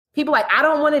People like, I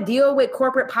don't want to deal with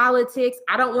corporate politics.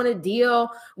 I don't want to deal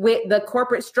with the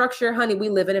corporate structure. Honey, we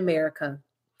live in America.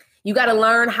 You got to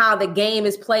learn how the game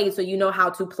is played so you know how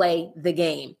to play the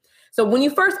game. So when you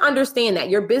first understand that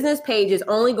your business page is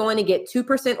only going to get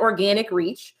 2% organic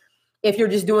reach if you're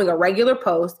just doing a regular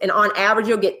post, and on average,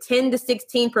 you'll get 10 to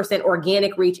 16%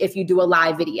 organic reach if you do a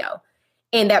live video.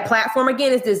 And that platform,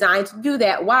 again, is designed to do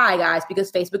that. Why, guys? Because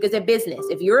Facebook is a business.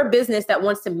 If you're a business that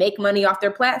wants to make money off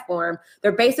their platform,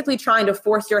 they're basically trying to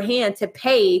force your hand to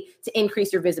pay to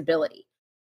increase your visibility.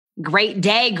 Great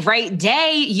day, great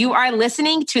day. You are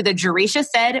listening to the Jerisha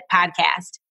Said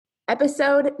podcast.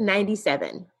 Episode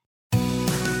 97.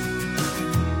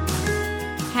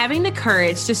 Having the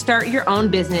courage to start your own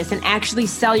business and actually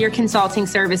sell your consulting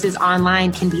services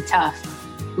online can be tough.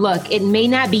 Look, it may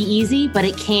not be easy, but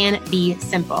it can be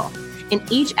simple. In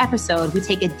each episode, we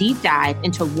take a deep dive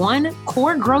into one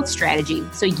core growth strategy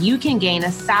so you can gain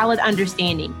a solid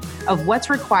understanding of what's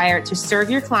required to serve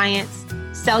your clients,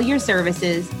 sell your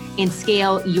services, and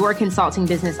scale your consulting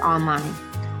business online.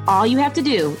 All you have to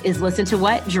do is listen to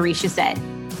what Jerisha said.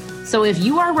 So if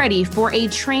you are ready for a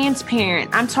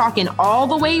transparent, I'm talking all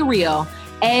the way real,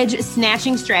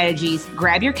 edge-snatching strategies,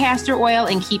 grab your castor oil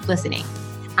and keep listening.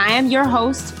 I am your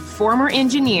host, former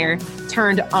engineer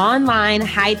turned online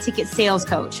high-ticket sales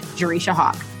coach, Jerisha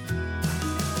Hawk.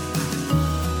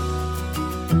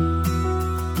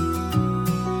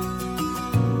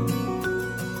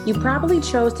 You probably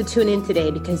chose to tune in today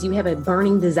because you have a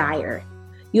burning desire.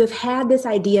 You have had this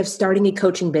idea of starting a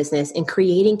coaching business and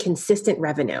creating consistent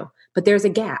revenue, but there's a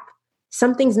gap.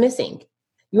 Something's missing.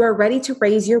 You are ready to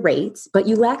raise your rates, but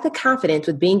you lack the confidence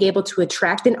with being able to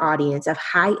attract an audience of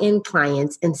high-end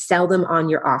clients and sell them on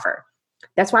your offer.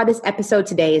 That's why this episode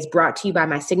today is brought to you by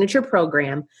my signature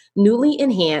program, Newly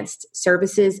Enhanced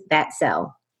Services That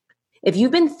Sell. If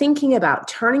you've been thinking about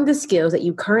turning the skills that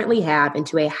you currently have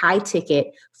into a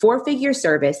high-ticket, four-figure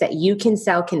service that you can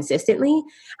sell consistently,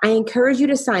 I encourage you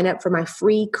to sign up for my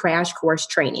free crash course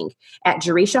training at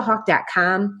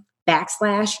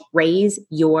jerishahawk.com/raise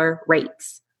your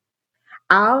rates.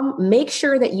 I'll make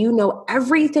sure that you know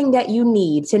everything that you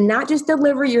need to not just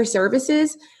deliver your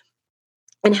services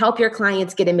and help your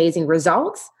clients get amazing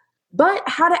results, but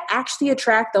how to actually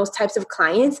attract those types of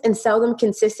clients and sell them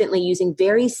consistently using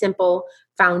very simple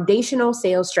foundational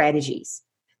sales strategies.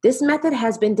 This method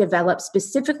has been developed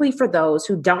specifically for those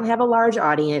who don't have a large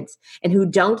audience and who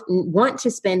don't want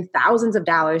to spend thousands of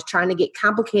dollars trying to get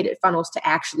complicated funnels to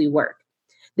actually work.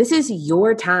 This is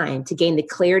your time to gain the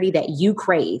clarity that you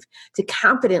crave to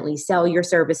confidently sell your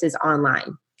services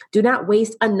online. Do not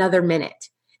waste another minute.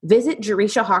 Visit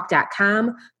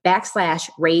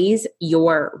jerishahawk.com/raise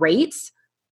your rates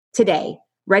today.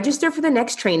 Register for the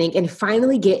next training and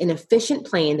finally get an efficient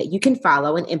plan that you can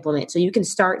follow and implement so you can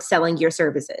start selling your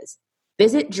services.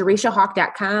 Visit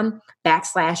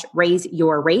jerishahawk.com/raise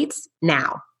your rates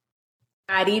now.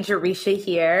 Jerisha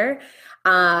here.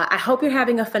 I hope you're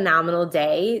having a phenomenal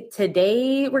day.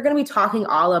 Today, we're going to be talking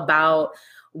all about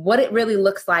what it really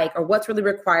looks like or what's really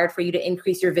required for you to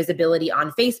increase your visibility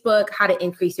on Facebook, how to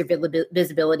increase your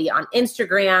visibility on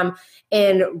Instagram,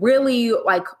 and really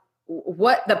like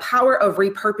what the power of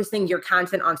repurposing your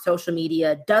content on social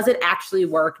media. Does it actually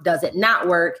work? Does it not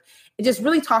work? And just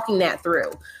really talking that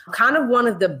through. Kind of one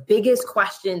of the biggest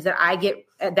questions that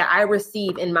I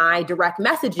receive in my direct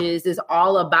messages is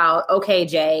all about, okay,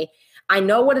 Jay, I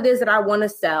know what it is that I want to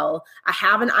sell. I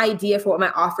have an idea for what my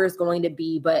offer is going to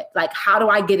be, but like, how do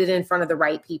I get it in front of the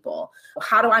right people?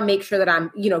 How do I make sure that I'm,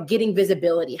 getting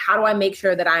visibility? How do I make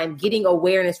sure that I'm getting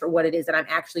awareness for what it is that I'm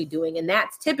actually doing? And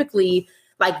that's typically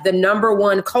like the number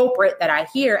one culprit that I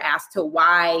hear as to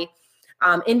why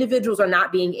individuals are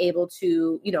not being able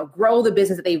to, grow the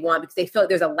business that they want because they feel like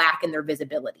there's a lack in their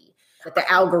visibility, that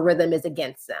the algorithm is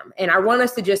against them. And I want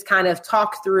us to just kind of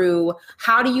talk through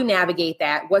how do you navigate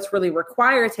that, what's really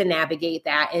required to navigate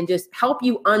that, and just help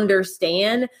you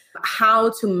understand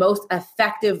how to most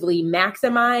effectively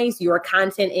maximize your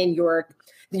content in your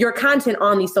content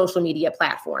on these social media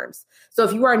platforms. So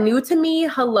if you are new to me,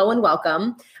 hello and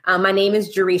welcome. My name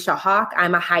is Jerisha Hawk.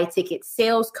 I'm a high-ticket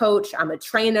sales coach. I'm a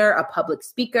trainer, a public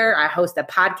speaker. I host a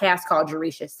podcast called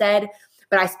Jerisha Said,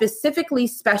 but I specifically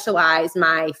specialize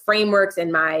my frameworks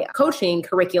and my coaching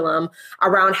curriculum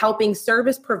around helping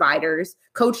service providers,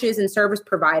 coaches and service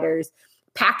providers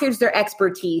package their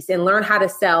expertise and learn how to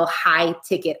sell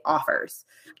high-ticket offers,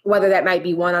 whether that might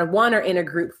be one-on-one or in a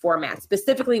group format,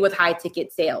 specifically with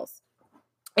high-ticket sales.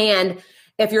 And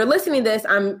if you're listening to this,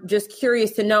 I'm just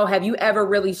curious to know, have you ever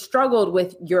really struggled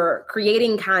with your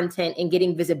creating content and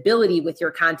getting visibility with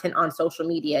your content on social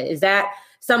media? Is that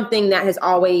something that has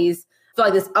always feel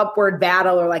like this upward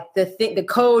battle or like the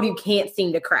code you can't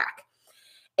seem to crack.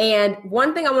 And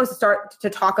one thing I want us to start to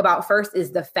talk about first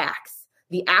is the facts,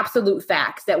 the absolute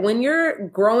facts, that when you're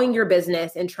growing your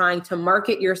business and trying to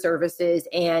market your services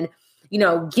and,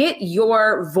 get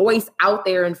your voice out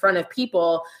there in front of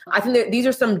people, I think that these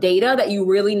are some data that you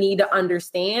really need to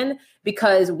understand,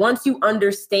 because once you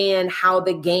understand how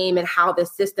the game and how the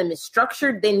system is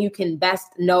structured, then you can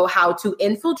best know how to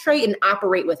infiltrate and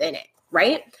operate within it,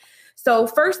 right? So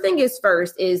first thing is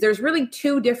first is there's really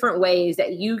two different ways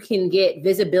that you can get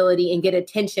visibility and get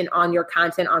attention on your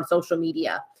content on social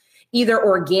media. Either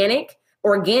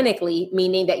organically,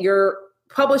 meaning that you're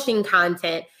publishing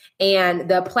content and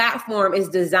the platform is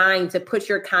designed to put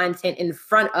your content in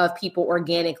front of people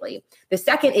organically. The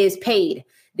second is paid.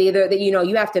 Either that,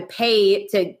 you have to pay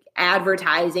to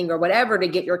advertising or whatever to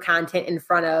get your content in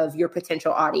front of your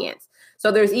potential audience.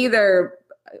 So there's either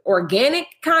organic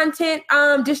content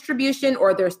distribution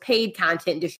or there's paid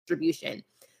content distribution.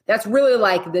 That's really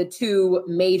like the two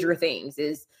major things,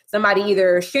 is somebody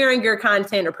either sharing your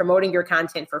content or promoting your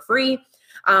content for free,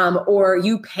 or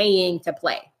you paying to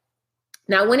play.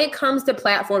 Now, when it comes to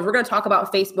platforms, we're going to talk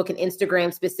about Facebook and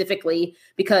Instagram specifically,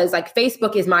 because like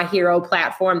Facebook is my hero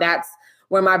platform. That's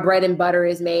where my bread and butter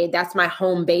is made. That's my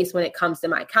home base when it comes to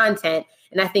my content.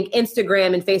 And I think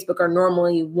Instagram and Facebook are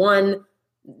normally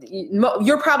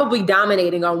you're probably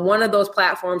dominating on one of those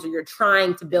platforms, or you're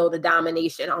trying to build a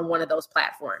domination on one of those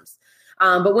platforms.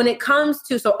 But when it comes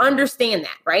to, so understand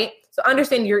that, right? So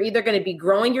understand you're either going to be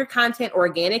growing your content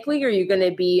organically, or you're going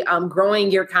to be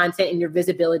growing your content and your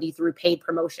visibility through paid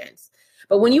promotions.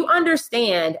 But when you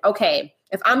understand, okay,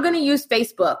 if I'm going to use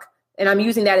Facebook, and I'm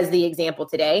using that as the example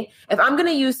today, if I'm going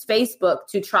to use Facebook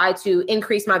to try to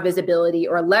increase my visibility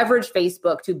or leverage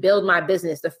Facebook to build my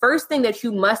business, the first thing that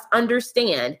you must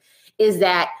understand is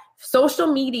that social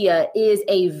media is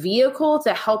a vehicle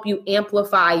to help you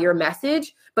amplify your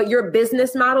message, but your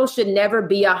business model should never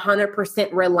be 100%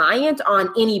 reliant on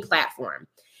any platform.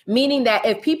 Meaning that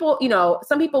if people,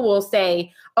 some people will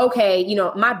say, okay,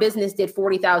 my business did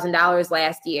 $40,000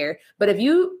 last year, but if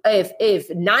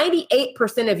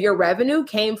 98% of your revenue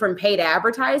came from paid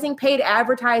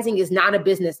advertising is not a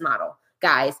business model,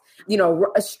 guys.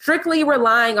 Strictly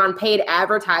relying on paid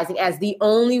advertising as the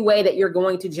only way that you're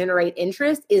going to generate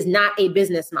interest is not a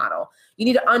business model. You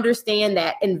need to understand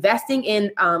that investing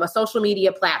in a social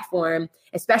media platform,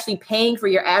 especially paying for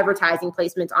your advertising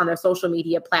placements on a social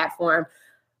media platform,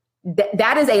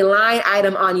 that is a line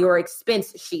item on your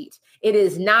expense sheet. It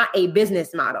is not a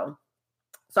business model.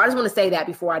 So I just want to say that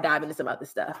before I dive into some other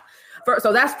stuff.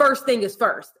 So that's first thing is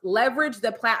first. Leverage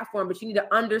the platform, but you need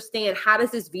to understand, how does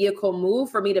this vehicle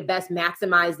move for me to best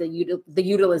maximize the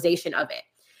utilization of it?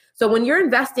 So when you're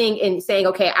investing in saying,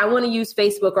 okay, I want to use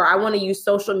Facebook or I want to use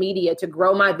social media to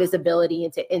grow my visibility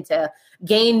and to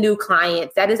gain new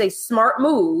clients, that is a smart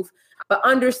move. But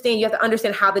you have to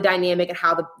understand how the dynamic and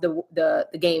how the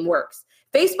game works.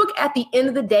 Facebook at the end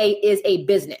of the day is a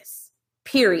business,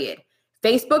 period.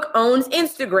 Facebook owns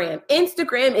Instagram.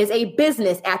 Instagram is a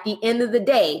business at the end of the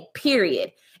day,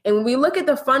 period. And when we look at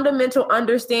the fundamental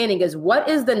understanding is what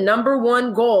is the number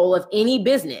one goal of any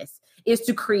business is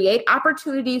to create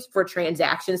opportunities for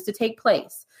transactions to take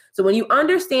place. So when you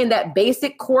understand that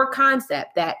basic core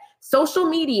concept that social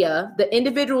media, the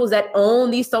individuals that own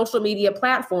these social media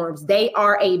platforms, they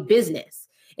are a business.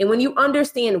 And when you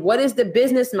understand what is the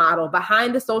business model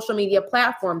behind the social media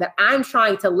platform that I'm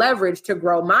trying to leverage to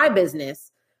grow my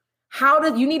business,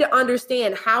 you need to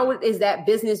understand how is that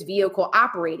business vehicle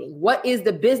operating? What is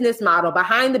the business model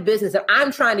behind the business that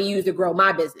I'm trying to use to grow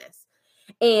my business?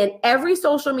 And every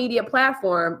social media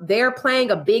platform, they're playing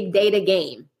a big data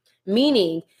game,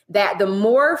 meaning that the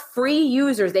more free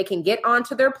users they can get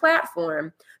onto their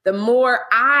platform, the more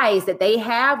eyes that they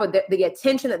have, or the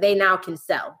attention that they now can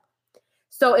sell.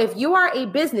 So if you are a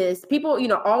business, people,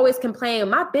 always complain,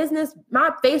 my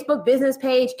Facebook business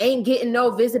page ain't getting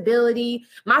no visibility.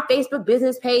 My Facebook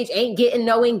business page ain't getting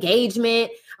no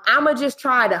engagement. I'ma just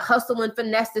try to hustle and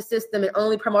finesse the system and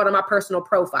only promote on my personal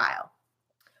profile.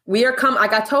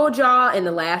 Like I told y'all in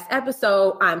the last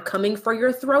episode, I'm coming for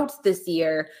your throats this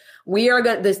year. We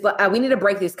need to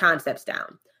break these concepts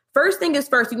down. First thing is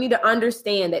first, you need to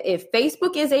understand that if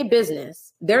Facebook is a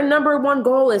business, their number one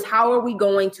goal is how are we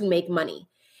going to make money?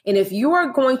 And if you are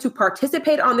going to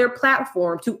participate on their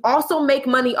platform to also make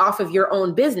money off of your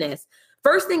own business,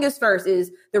 first thing is first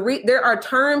is there are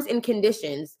terms and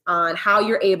conditions on how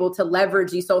you're able to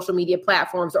leverage these social media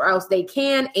platforms, or else they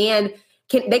can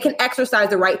exercise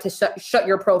the right to shut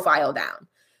your profile down.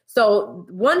 So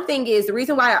one thing is, the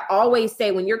reason why I always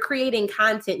say when you're creating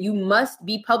content, you must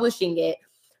be publishing it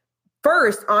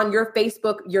first on your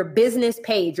Facebook, your business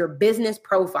page, your business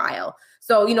profile.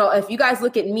 So, if you guys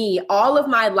look at me, all of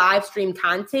my live stream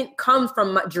content comes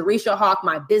from Jerisha Hawk,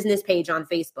 my business page on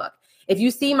Facebook. If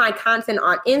you see my content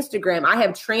on Instagram, I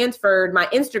have transferred my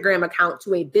Instagram account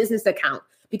to a business account.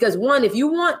 Because one, if you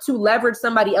want to leverage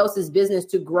somebody else's business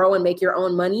to grow and make your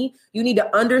own money, you need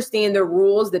to understand the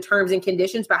rules, the terms and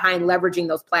conditions behind leveraging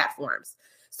those platforms.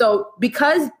 So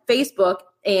because Facebook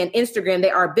and Instagram, they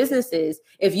are businesses,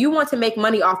 if you want to make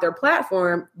money off their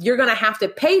platform, you're going to have to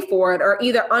pay for it or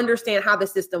either understand how the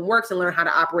system works and learn how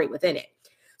to operate within it.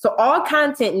 So all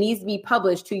content needs to be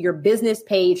published to your business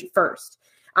page first.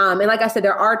 And like I said,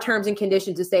 there are terms and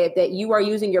conditions to say that you are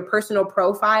using your personal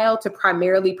profile to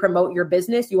primarily promote your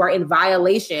business. You are in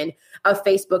violation of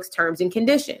Facebook's terms and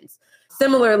conditions.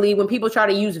 Similarly, when people try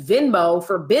to use Venmo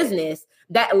for business,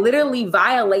 that literally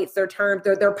violates their terms,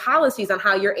 their policies on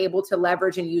how you're able to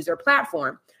leverage and use their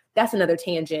platform. That's another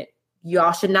tangent.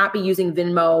 Y'all should not be using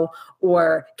Venmo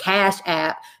or Cash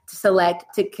App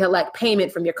to collect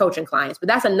payment from your coaching clients. But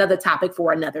that's another topic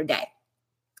for another day,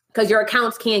 because your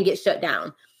accounts can get shut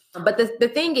down. But the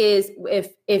thing is,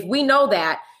 if we know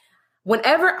that,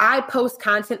 whenever I post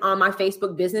content on my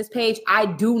Facebook business page, I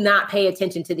do not pay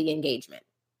attention to the engagement.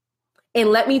 And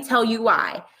let me tell you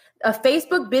why. A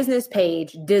Facebook business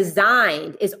page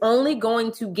designed is only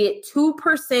going to get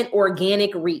 2%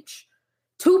 organic reach.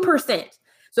 2%.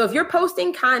 So if you're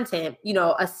posting content,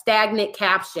 a stagnant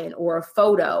caption or a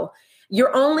photo,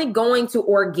 you're only going to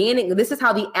this is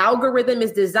how the algorithm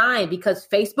is designed, because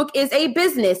Facebook is a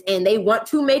business and they want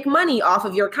to make money off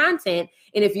of your content.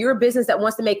 And if you're a business that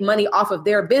wants to make money off of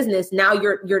their business, now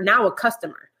you're now a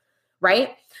customer, right?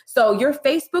 So your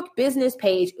Facebook business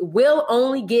page will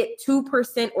only get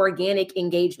 2% organic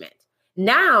engagement.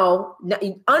 Now,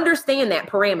 understand that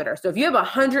parameter. So if you have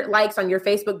 100 likes on your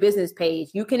Facebook business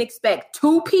page, you can expect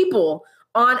 2 people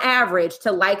on average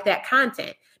to like that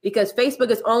content, because Facebook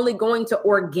is only going to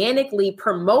organically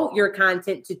promote your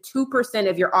content to 2%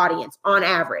 of your audience on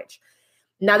average.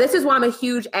 Now, this is why I'm a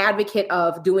huge advocate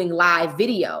of doing live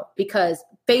video, because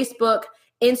Facebook,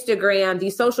 Instagram,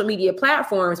 these social media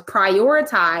platforms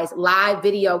prioritize live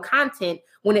video content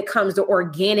when it comes to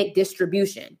organic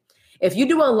distribution. If you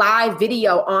do a live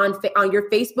video on your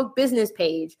Facebook business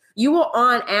page, you will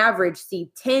on average see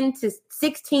 10 to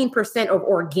 16% of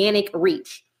organic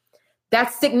reach.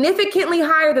 That's significantly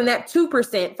higher than that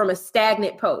 2% from a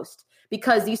stagnant post,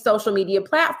 because these social media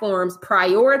platforms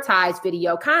prioritize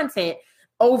video content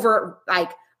over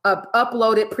like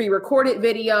uploaded pre-recorded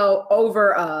video,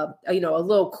 over a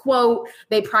little quote.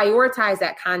 They prioritize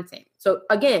that content. So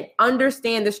again,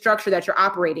 understand the structure that you're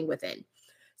operating within.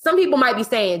 Some people might be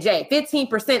saying, Jay,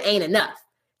 15% ain't enough.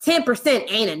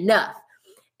 10% ain't enough.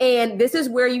 And this is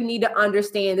where you need to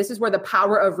understand, this is where the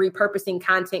power of repurposing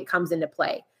content comes into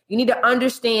play. You need to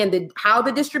understand how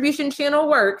the distribution channel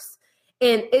works.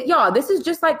 And this is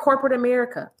just like corporate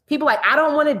America. People I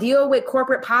don't want to deal with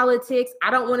corporate politics.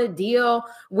 I don't want to deal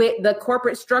with the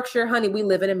corporate structure. Honey, we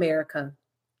live in America.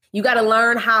 You got to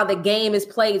learn how the game is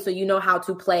played so you know how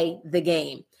to play the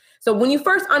game. So when you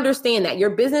first understand that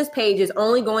your business page is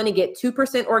only going to get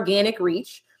 2% organic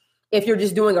reach if you're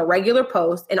just doing a regular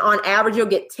post, and on average, you'll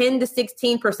get 10 to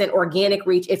 16% organic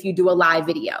reach if you do a live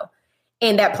video.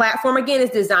 And that platform, again, is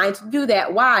designed to do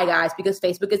that. Why, guys? Because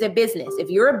Facebook is a business. If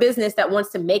you're a business that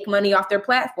wants to make money off their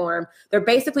platform, they're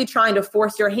basically trying to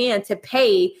force your hand to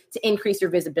pay to increase your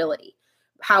visibility.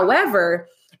 However,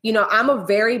 I'm a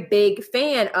very big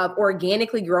fan of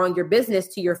organically growing your business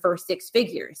to your first 6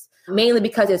 figures, mainly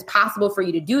because it's possible for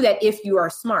you to do that if you are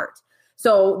smart.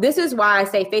 So this is why I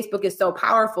say Facebook is so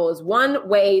powerful, is one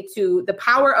way to the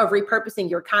power of repurposing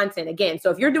your content. Again,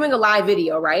 so if you're doing a live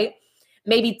video, right?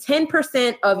 Maybe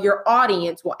 10% of your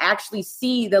audience will actually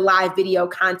see the live video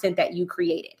content that you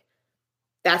created.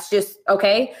 That's just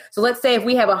okay. So let's say if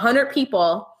we have 100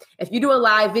 people, if you do a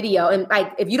live video, and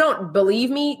if you don't believe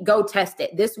me, go test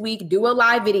it this week, do a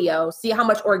live video, see how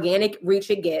much organic reach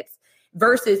it gets,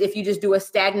 versus if you just do a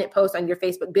stagnant post on your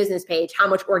Facebook business page, how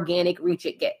much organic reach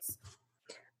it gets.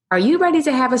 Are you ready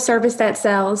to have a service that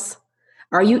sells?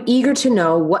 Are you eager to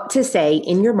know what to say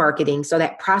in your marketing so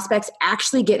that prospects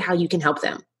actually get how you can help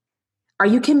them? Are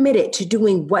you committed to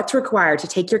doing what's required to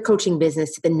take your coaching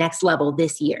business to the next level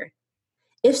this year?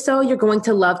 If so, you're going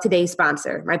to love today's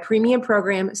sponsor, my premium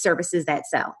program, Services That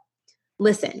Sell.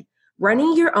 Listen,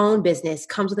 running your own business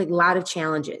comes with a lot of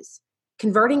challenges.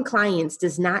 Converting clients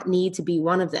does not need to be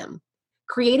one of them.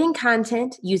 Creating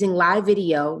content using live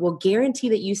video will guarantee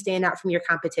that you stand out from your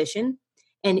competition,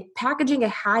 and packaging a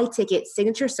high-ticket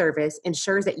signature service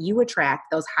ensures that you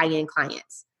attract those high-end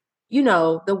clients.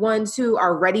 The ones who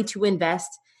are ready to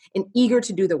invest and eager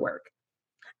to do the work.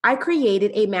 I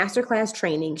created a masterclass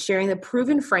training sharing the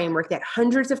proven framework that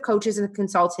hundreds of coaches and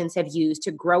consultants have used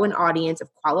to grow an audience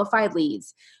of qualified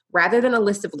leads rather than a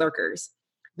list of lurkers.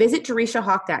 Visit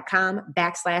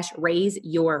JerishaHawk.com/raise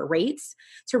your rates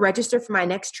to register for my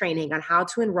next training on how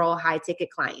to enroll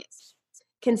high-ticket clients.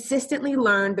 Consistently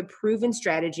learn the proven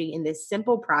strategy in this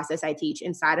simple process I teach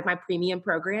inside of my premium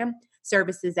program,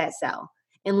 Services That Sell.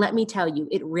 And let me tell you,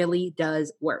 it really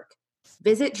does work.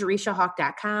 Visit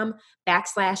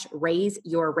JerishaHawk.com/raise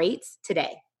your rates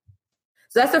today.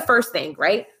 So that's the first thing,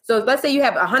 right? So let's say you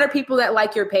have 100 people that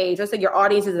like your page. Let's say your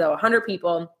audience is 100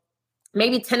 people.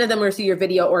 Maybe 10 of them will see your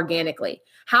video organically.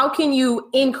 How can you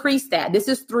increase that? This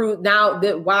is through now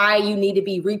why you need to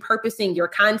be repurposing your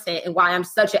content and why I'm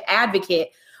such an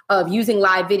advocate of using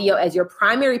live video as your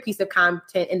primary piece of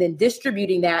content and then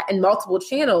distributing that in multiple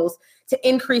channels to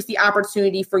increase the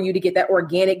opportunity for you to get that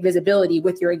organic visibility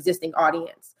with your existing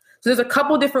audience. So there's a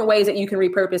couple different ways that you can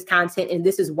repurpose content, and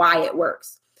this is why it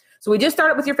works. So we just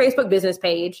started with your Facebook business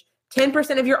page.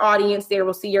 10% of your audience there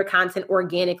will see your content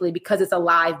organically because it's a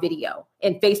live video,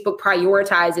 and Facebook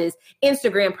prioritizes,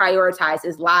 Instagram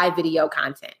prioritizes live video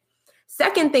content.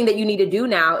 Second thing that you need to do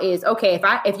now is, okay,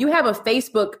 if you have a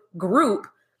Facebook group,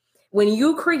 when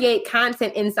you create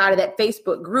content inside of that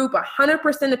Facebook group,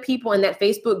 100% of people in that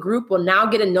Facebook group will now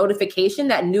get a notification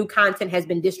that new content has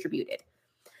been distributed.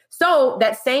 So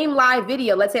that same live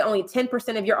video, let's say only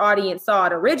 10% of your audience saw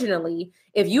it originally.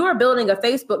 If you are building a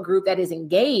Facebook group that is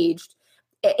engaged,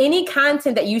 any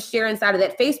content that you share inside of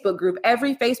that Facebook group,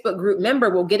 every Facebook group member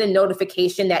will get a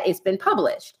notification that it's been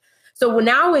published. So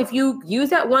now if you use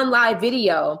that one live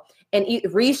video and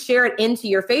reshare it into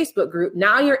your Facebook group,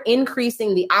 now you're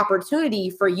increasing the opportunity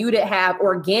for you to have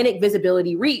organic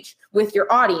visibility reach with your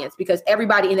audience because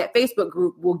everybody in that Facebook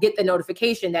group will get the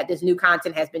notification that this new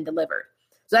content has been delivered.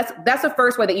 So that's the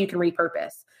first way that you can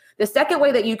repurpose. The second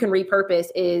way that you can repurpose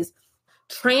is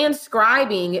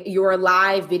transcribing your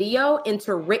live video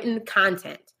into written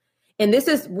content. And this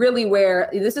is really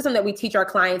this is something that we teach our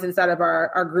clients inside of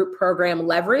our group program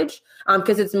Leverage,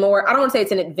 because it's more, I don't want to say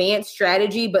it's an advanced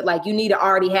strategy, but like you need to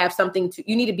already have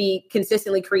you need to be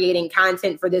consistently creating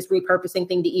content for this repurposing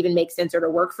thing to even make sense or to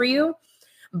work for you.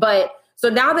 But so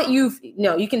now that you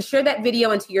can share that video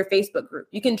into your Facebook group,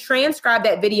 you can transcribe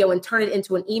that video and turn it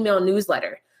into an email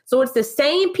newsletter. So it's the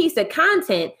same piece of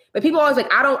content, but people are always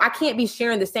like, I can't be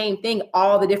sharing the same thing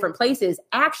all the different places.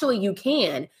 Actually, you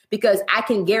can, because I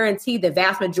can guarantee the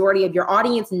vast majority of your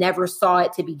audience never saw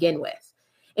it to begin with.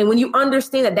 And when you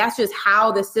understand that that's just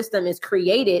how the system is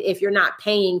created, if you're not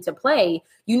paying to play,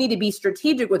 you need to be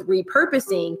strategic with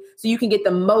repurposing so you can get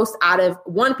the most out of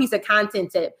one piece of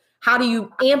content. How do you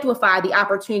amplify the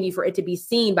opportunity for it to be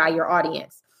seen by your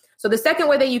audience? So the second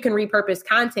way that you can repurpose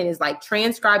content is like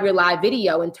transcribe your live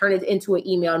video and turn it into an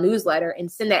email newsletter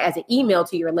and send that as an email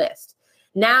to your list.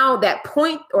 Now that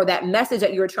point or that message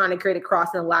that you were trying to create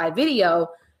across in a live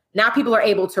video, now people are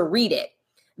able to read it.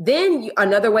 Then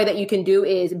another way that you can do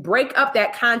is break up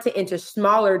that content into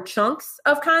smaller chunks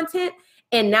of content.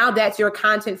 And now that's your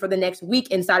content for the next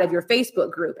week inside of your Facebook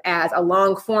group as a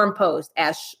long form post,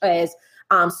 as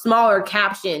smaller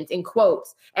captions and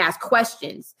quotes, as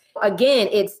questions. Again,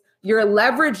 you're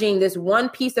leveraging this one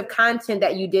piece of content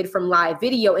that you did from live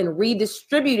video and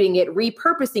redistributing it,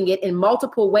 repurposing it in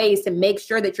multiple ways to make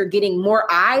sure that you're getting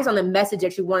more eyes on the message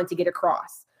that you wanted to get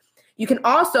across. You can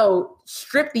also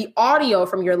strip the audio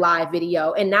from your live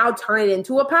video and now turn it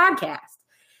into a podcast.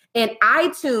 And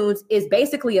iTunes is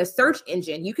basically a search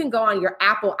engine. You can go on your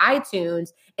Apple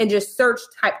iTunes and just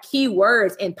type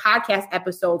keywords and podcast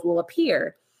episodes will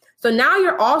appear. So now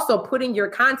you're also putting your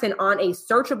content on a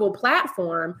searchable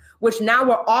platform, which now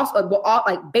will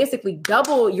basically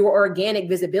double your organic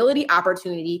visibility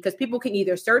opportunity because people can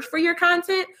either search for your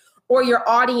content or your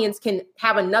audience can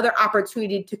have another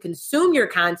opportunity to consume your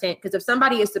content. Because if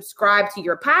somebody is subscribed to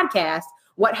your podcast,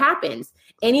 what happens?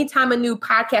 Anytime a new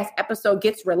podcast episode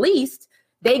gets released,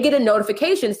 they get a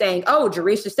notification saying, oh,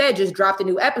 Jerisha said just dropped a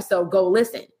new episode, go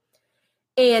listen.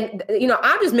 And,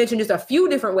 I just mentioned just a few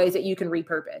different ways that you can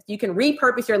repurpose. You can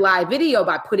repurpose your live video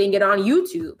by putting it on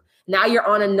YouTube. Now you're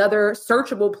on another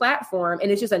searchable platform, and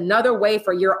it's just another way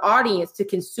for your audience to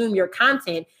consume your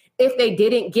content if they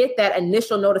didn't get that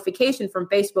initial notification from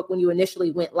Facebook when you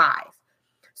initially went live.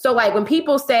 So like when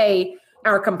people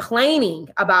are complaining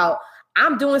about,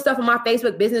 I'm doing stuff on my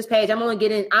Facebook business page, I'm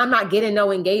not getting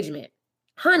no engagement.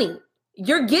 Honey,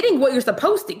 you're getting what you're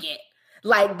supposed to get.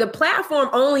 Like the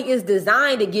platform only is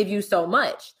designed to give you so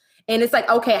much. And it's like,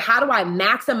 okay, how do I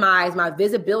maximize my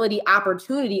visibility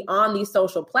opportunity on these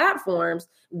social platforms?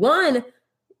 One,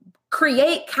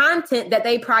 create content that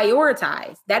they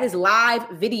prioritize. That is live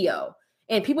video.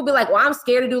 And people be like, well, I'm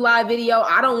scared to do live video.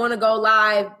 I don't want to go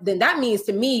live. Then that means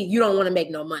to me, you don't want to make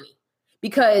no money.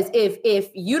 Because if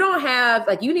you don't have,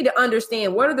 like, you need to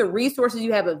understand what are the resources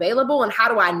you have available and how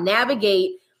do I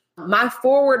navigate my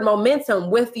forward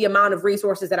momentum with the amount of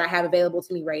resources that I have available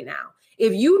to me right now.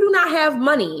 If you do not have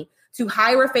money to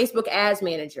hire a Facebook ads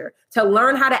manager, to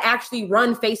learn how to actually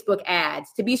run Facebook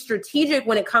ads, to be strategic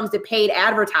when it comes to paid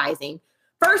advertising,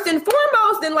 first and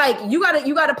foremost, then like you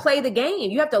gotta play the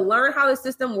game. You have to learn how the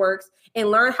system works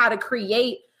and learn how to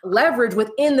create leverage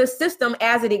within the system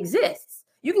as it exists.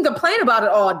 You can complain about it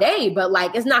all day, but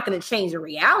like it's not going to change the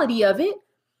reality of it.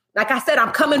 Like I said,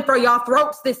 I'm coming for y'all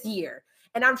throats this year,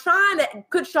 and I'm trying to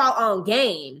put y'all on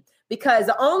game, because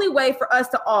the only way for us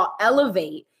to all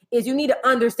elevate is you need to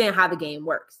understand how the game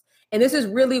works. And this is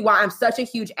really why I'm such a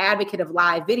huge advocate of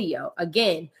live video.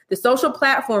 Again, the social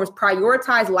platforms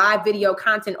prioritize live video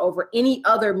content over any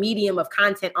other medium of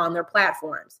content on their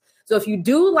platforms. So if you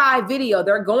do live video,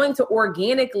 they're going to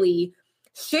organically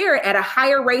share it at a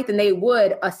higher rate than they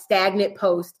would a stagnant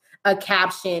post, a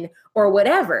caption, or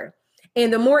whatever.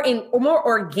 And the more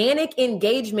organic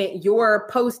engagement your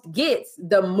post gets,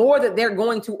 the more that they're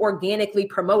going to organically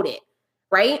promote it,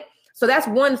 right? So that's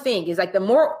one thing, is like the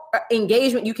more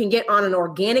engagement you can get on an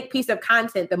organic piece of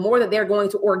content, the more that they're going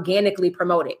to organically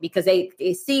promote it, because they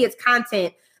see it's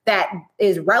content that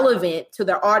is relevant to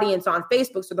their audience on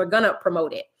Facebook. So they're going to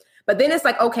promote it. But then it's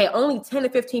like, okay, only 10 to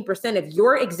 15% of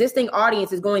your existing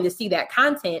audience is going to see that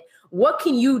content. What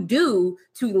can you do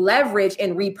to leverage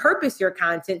and repurpose your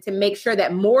content to make sure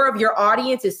that more of your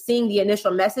audience is seeing the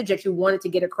initial message that you wanted to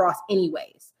get across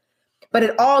anyways? But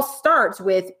it all starts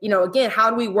with, again, how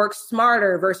do we work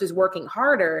smarter versus working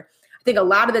harder? I think a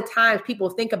lot of the times people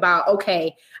think about,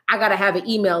 okay, I got to have an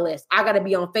email list. I got to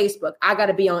be on Facebook. I got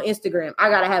to be on Instagram. I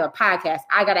got to have a podcast.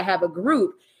 I got to have a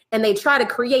group. And they try to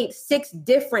create 6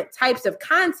 different types of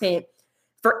content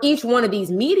for each one of these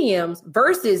mediums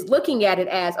versus looking at it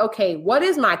as, okay, what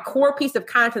is my core piece of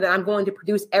content that I'm going to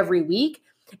produce every week?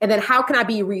 And then how can I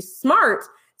be smart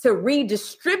to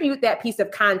redistribute that piece of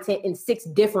content in 6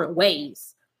 different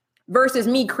ways versus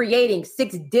me creating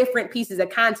 6 different pieces of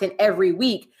content every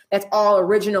week that's all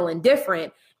original and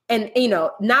different. And,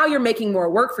 now you're making more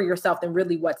work for yourself than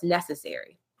really what's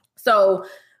necessary. So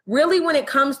really, when it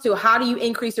comes to how do you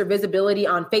increase your visibility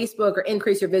on Facebook or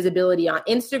increase your visibility on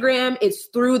Instagram, it's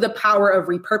through the power of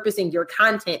repurposing your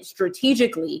content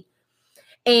strategically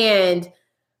and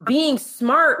being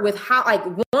smart with how, like,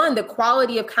 one, the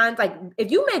quality of content. Like, if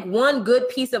you make one good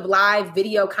piece of live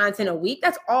video content a week,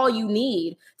 that's all you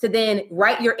need to then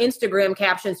write your Instagram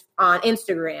captions on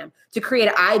Instagram, to create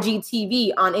an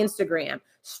IGTV on Instagram,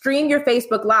 stream your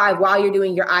Facebook Live while you're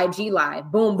doing your IG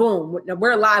Live. Boom, boom.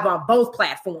 We're live on both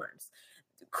platforms.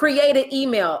 Create an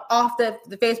email off the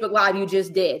Facebook Live you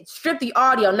just did. Strip the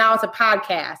audio. Now it's a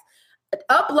podcast.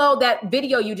 Upload that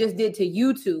video you just did to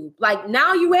YouTube. Like,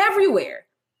 now you everywhere.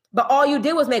 But all you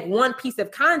did was make one piece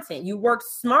of content. You worked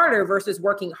smarter versus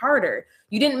working harder.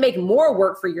 You didn't make more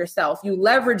work for yourself. You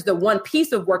leveraged the one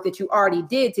piece of work that you already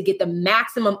did to get the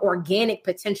maximum organic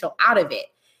potential out of it.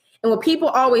 And when people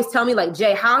always tell me, like,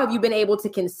 Jay, how have you been able to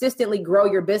consistently grow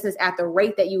your business at the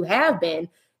rate that you have been?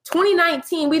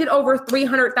 2019, we did over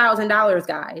 $300,000,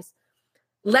 guys.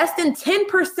 Less than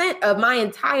 10% of my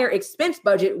entire expense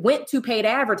budget went to paid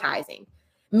advertising.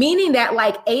 Meaning that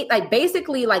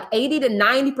basically 80 to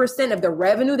 90% of the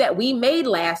revenue that we made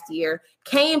last year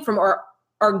came from our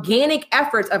organic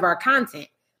efforts of our content.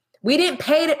 We didn't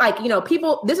pay it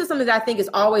people. This is something that I think is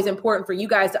always important for you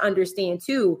guys to understand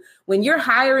too. When you're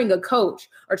hiring a coach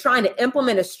or trying to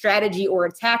implement a strategy or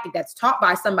a tactic that's taught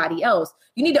by somebody else,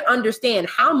 you need to understand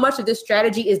how much of this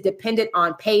strategy is dependent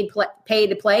on paid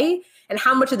to play and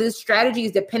how much of this strategy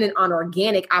is dependent on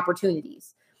organic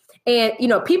opportunities. And,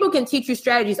 people can teach you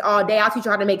strategies all day. I'll teach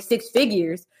you how to make 6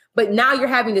 figures, but now you're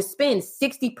having to spend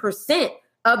 60%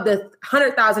 of the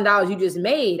 $100,000 you just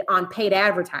made on paid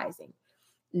advertising.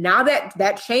 Now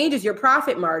that changes your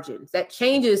profit margins. That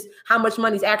changes how much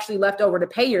money is actually left over to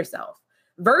pay yourself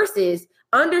versus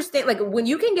understand, when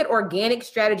you can get organic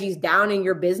strategies down in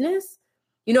your business,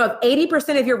 if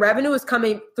 80% of your revenue is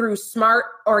coming through smart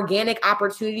organic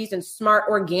opportunities and smart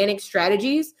organic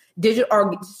strategies,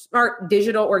 smart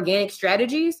digital organic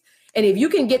strategies, and if you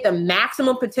can get the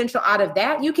maximum potential out of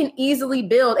that, you can easily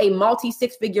build a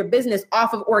multi-6-figure business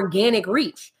off of organic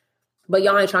reach. But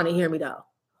y'all ain't trying to hear me though.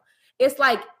 It's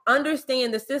like,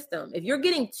 understand the system. If you're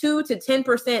getting 2 to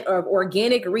 10% of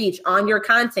organic reach on your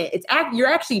content, you're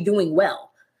actually doing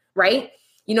well, right?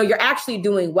 you're actually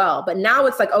doing well. But now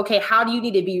it's like, okay, how do you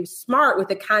need to be smart with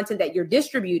the content that you're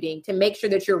distributing to make sure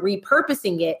that you're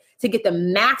repurposing it to get the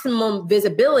maximum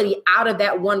visibility out of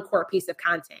that one core piece of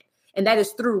content? And that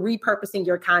is through repurposing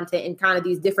your content in kind of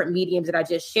these different mediums that I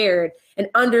just shared and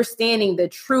understanding the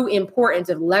true importance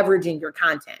of leveraging your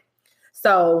content.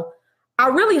 So I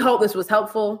really hope this was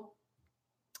helpful.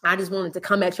 I just wanted to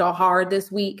come at y'all hard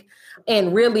this week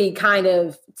and really kind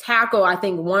of tackle, I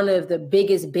think, one of the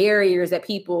biggest barriers that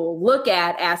people look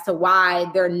at as to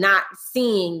why they're not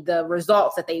seeing the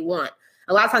results that they want.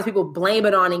 A lot of times people blame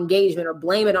it on engagement or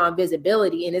blame it on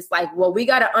visibility. And it's like, well, we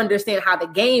got to understand how the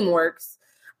game works.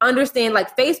 Understand,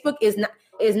 like, Facebook is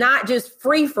not just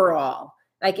free for all.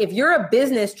 Like, if you're a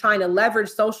business trying to leverage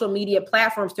social media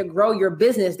platforms to grow your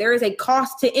business, there is a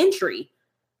cost to entry,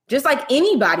 just like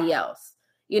anybody else.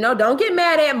 Don't get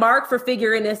mad at Mark for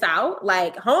figuring this out.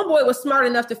 Like, homeboy was smart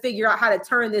enough to figure out how to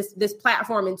turn this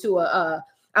platform into a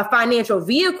financial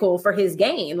vehicle for his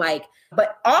gain. Like,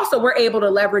 but also we're able to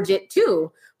leverage it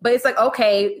too. But it's like,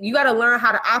 okay, you got to learn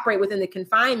how to operate within the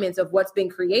confinements of what's been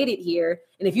created here.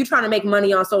 And if you're trying to make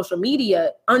money on social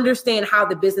media, understand how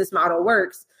the business model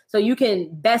works so you can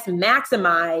best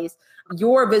maximize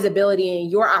your visibility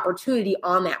and your opportunity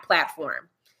on that platform.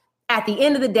 At the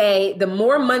end of the day, the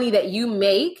more money that you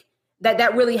make,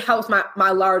 that really helps my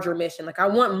larger mission. Like, I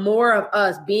want more of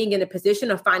us being in a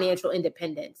position of financial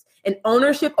independence. And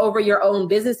ownership over your own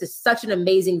business is such an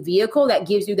amazing vehicle that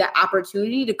gives you that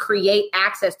opportunity to create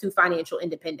access to financial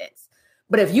independence.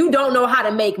 But if you don't know how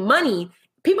to make money,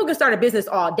 people can start a business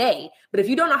all day. But if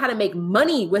you don't know how to make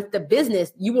money with the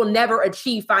business, you will never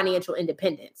achieve financial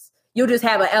independence. You'll just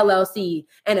have an LLC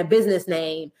and a business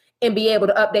name and be able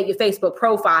to update your Facebook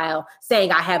profile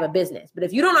saying, I have a business. But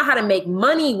if you don't know how to make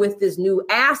money with this new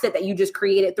asset that you just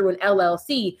created through an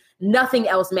LLC, nothing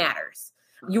else matters.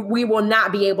 We will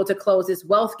not be able to close this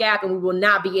wealth gap, and we will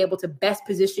not be able to best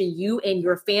position you and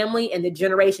your family and the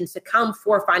generations to come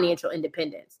for financial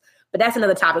independence. But that's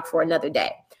another topic for another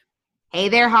day. Hey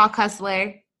there, Hawk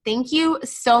Hustler. Thank you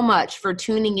so much for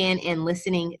tuning in and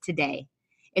listening today.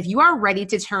 If you are ready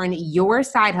to turn your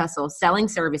side hustle selling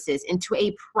services into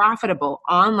a profitable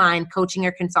online coaching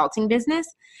or consulting business,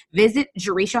 visit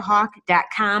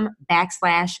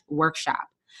JarishaHawk.com/workshop.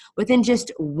 Within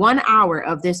just 1 hour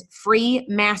of this free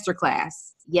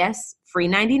masterclass, yes, free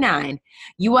 99,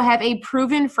 you will have a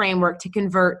proven framework to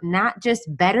convert not just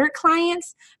better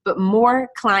clients, but more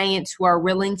clients who are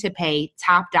willing to pay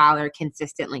top dollar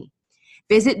consistently.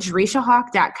 Visit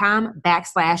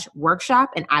JarishaHawk.com/workshop,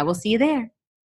 and I will see you there.